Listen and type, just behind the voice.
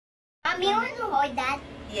Mommy, you want to hold that?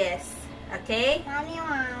 Yes. Okay? Mommy,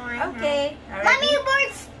 want Okay. Alright. Mommy,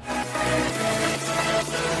 birds!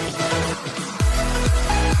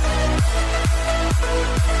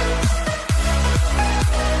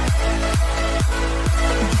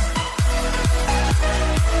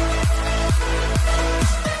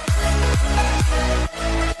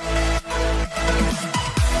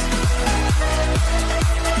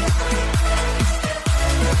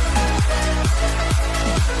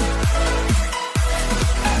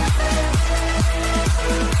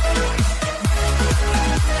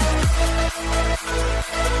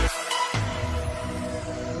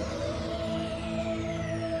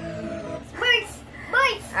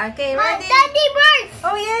 Okay, ready? Daddy, birds!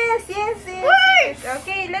 Oh, yes, yes, yes. Birds! Yes.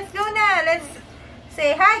 Okay, let's go na. Let's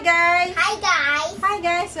say hi, guys. Hi, guys. Hi,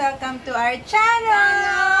 guys. Welcome to our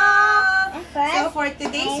channel. So, for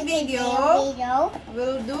today's video,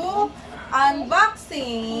 we'll do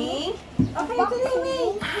unboxing. Okay,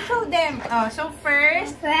 today, show them. Oh, so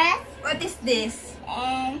first, what is this?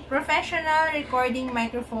 Professional recording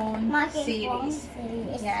microphone series.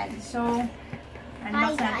 Yan. So,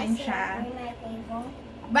 unbox natin siya.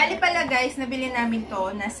 Bali pala guys, nabili namin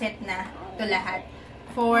to na set na to lahat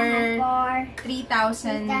for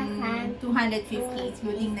 3,250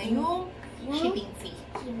 including na yung shipping fee.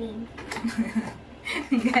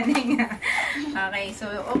 Galing nga. Okay, so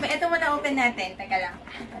ito muna open natin. Teka lang.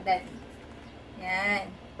 Madali. Yan.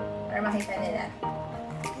 Para makita nila.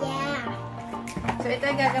 Yeah. So ito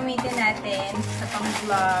gagamitin natin sa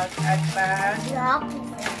pang-vlog at pag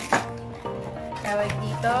tawag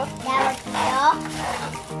dito.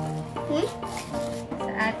 Sa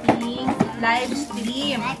ating live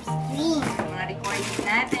stream. Mga recording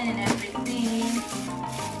natin and everything.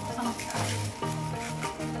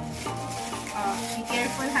 Oh, be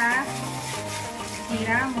careful ha.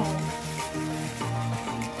 Tira mo.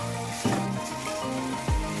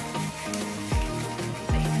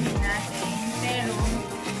 So, ito natin. Pero,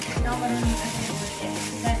 ito ako marunong kasi ulit.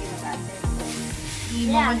 Dali mo natin.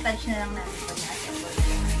 I-montage na lang natin.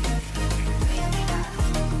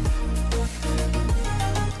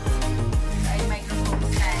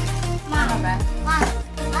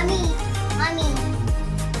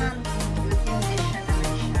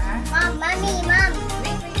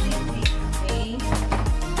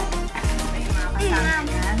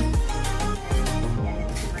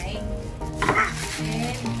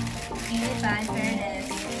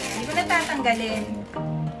 Tatanggalin.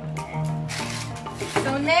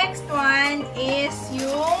 So, next one is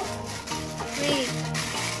yung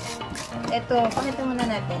ito, pakita muna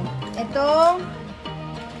natin. Itong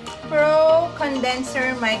Pro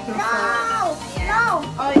Condenser microphone. No!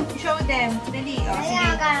 Oh, show them. Dali. Oh, sige.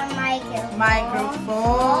 Microphone.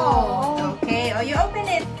 Microphone. Okay. Oh, you open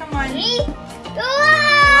it. Come on. 3, 2, 1!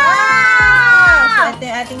 Wow! So, ito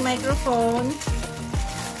yung ating microphone.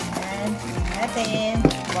 Ayan. Natin.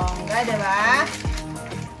 Bongga, diba?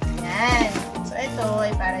 Yan. So, ito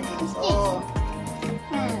ay para dito.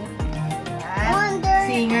 Yan.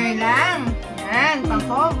 Singer lang. Yan.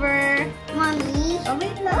 Pang-cover. Mommy. Oh,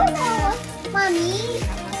 wait lang. Mommy.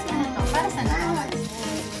 Para sa naman.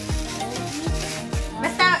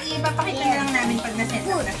 Basta, ipapakita na lang namin pag na-set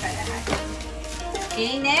up na siya lahat.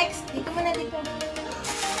 Okay, next. Dito muna dito.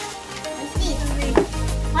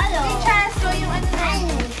 Hello. May chance ko yung ano na.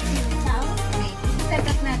 Set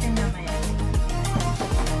up natin mamaya.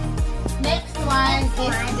 Next one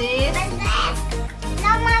is this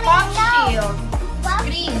pop shield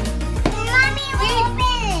screen. Mommy,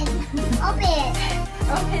 open! Open!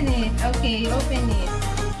 Open it. Okay, open it.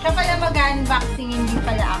 Siya pala mag-unboxing, hindi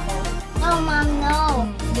pala ako. No, Mom, no.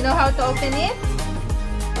 You know how to open it?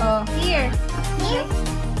 Oh, here. Here?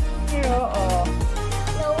 Here, oh.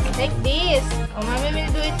 No. Like this. Oh, Mommy will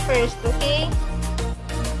do it first, okay?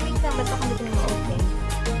 Wait lang, ba't ako dito na ma-open?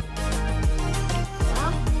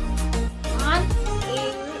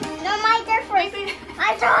 No, my door first.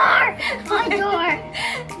 My door! My door!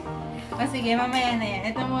 O sige, mamaya na yan.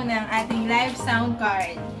 Ito muna ang ating live sound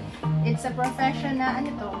card. It's a professional, ano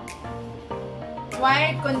to?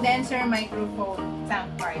 Wired condenser microphone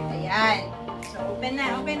sound card. Ayan. So, open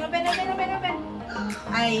na. Open.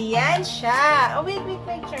 Ayan siya. Oh, wait,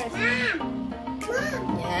 pictures.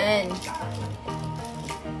 Ayan.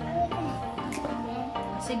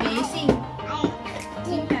 Sige, sing.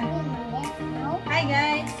 Sing na. Hi,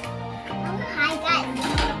 guys. Hi, guys.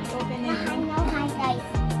 Open it. Hi, guys.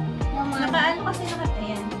 Nakaano kasi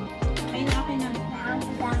ayan. Ay, okay na.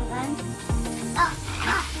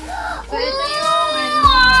 So, ito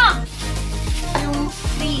yung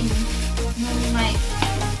screen ng mic.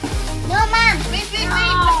 No, Mom. Wait.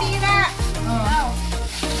 Masira. Oh.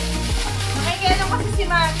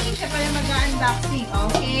 Mami, siya pala mag-unboxing.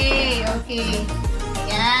 Okay, okay.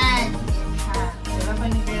 Ayan. Ayan siya. Diba ba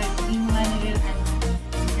hindi mo nga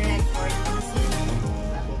nag-record kasi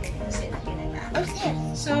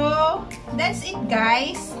so, that's it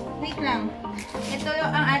guys. Wait lang. Ito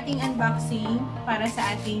ang ating unboxing para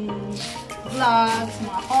sa ating vlogs,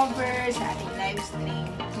 mga covers, sa ating live stream.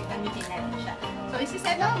 So, gamitin natin siya. So,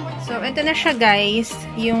 isi-set up mo. So, ito na siya guys.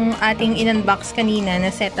 Yung ating in-unbox kanina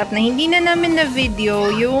na setup na hindi na namin na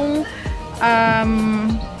video yung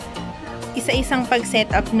isa-isang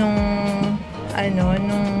pag-setup nung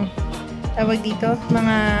nung tawag dito,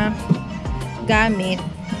 mga gamit.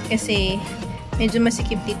 Kasi medyo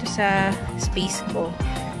masikip dito sa space ko.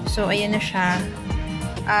 So, ayan na siya.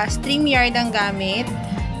 StreamYard ang gamit.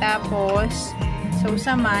 Tapos, so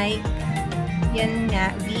sa mic, yan nga,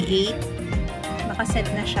 V8. Nakaset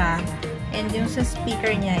na siya. And yung sa speaker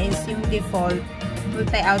niya is yung default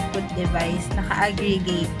multi-output device.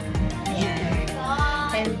 Naka-aggregate. Ayan.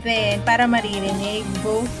 And then, para maririnig,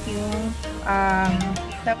 both yung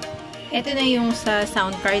ito na yung sa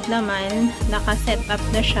Soundcard naman. Naka-set up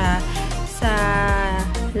na siya sa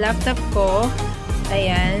laptop ko.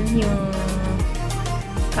 Ayan, yung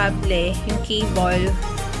kable, yung cable,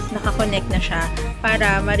 naka-connect na siya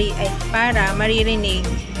para maririnig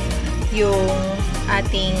yung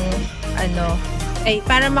ating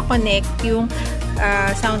para ma-connect yung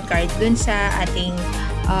sound card dun sa ating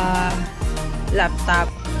laptop.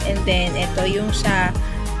 And then ito yung sa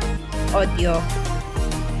audio.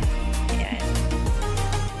 Ayan.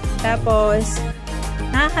 Tapos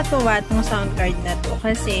nakakatuwa itong sound card na to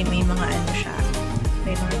kasi may mga siya.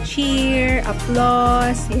 May mga cheer,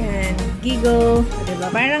 applause, yan, giggle, diba?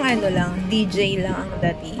 Parang lang, DJ lang ang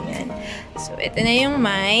datingan. So, ito na yung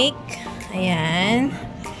mic. Ayan.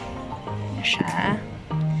 Ayan siya.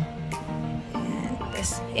 Ayan.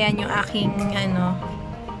 Tapos, ayan yung aking,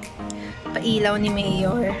 pailaw ni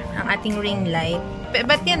Mayor. Ang ating ring light.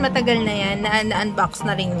 Ba't yan? Matagal na yan. Na-unbox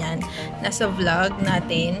na rin yan. Nasa vlog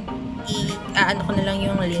natin. Ano ko na lang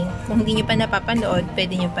yung link. Kung hindi nyo pa napapanood,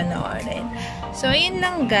 pwede nyo panoorin. So, yun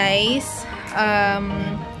lang guys.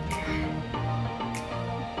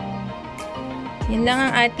 Yun lang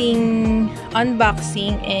ang ating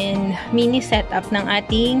unboxing and mini setup ng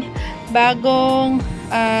ating bagong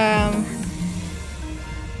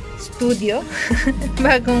studio.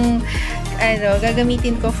 Bagong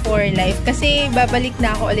gagamitin ko for live. Kasi babalik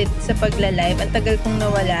na ako ulit sa pagla-live. Ang tagal kong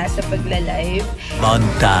nawala sa pagla-live.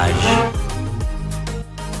 Montage.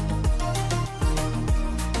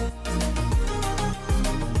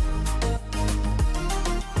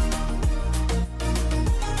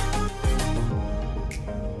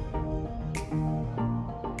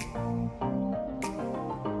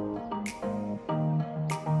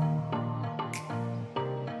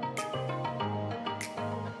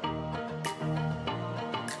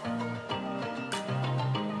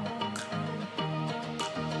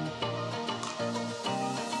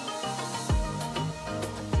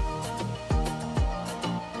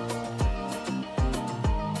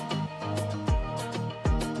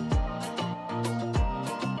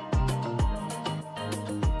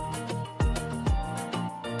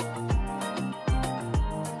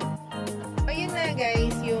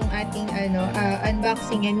 Guys, yung ating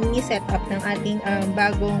unboxing and mini setup ng ating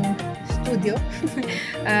bagong studio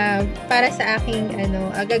para sa aking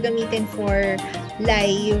gagamitin for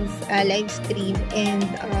live stream and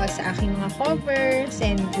sa aking mga covers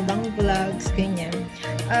and ibang vlogs, ganyan.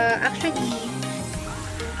 Actually,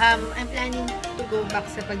 I'm planning to go back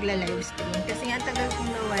sa pagla-live stream kasi nga tagal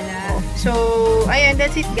kong nawala. So, ayun,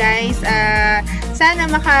 that's it guys. Sana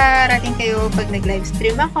makarating kayo pag nag-live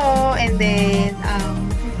stream ako, and then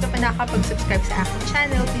kung pa nakakapag-subscribe sa aking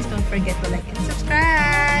channel, please don't forget to like and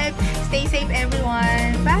subscribe. Stay safe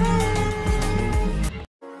everyone. Bye!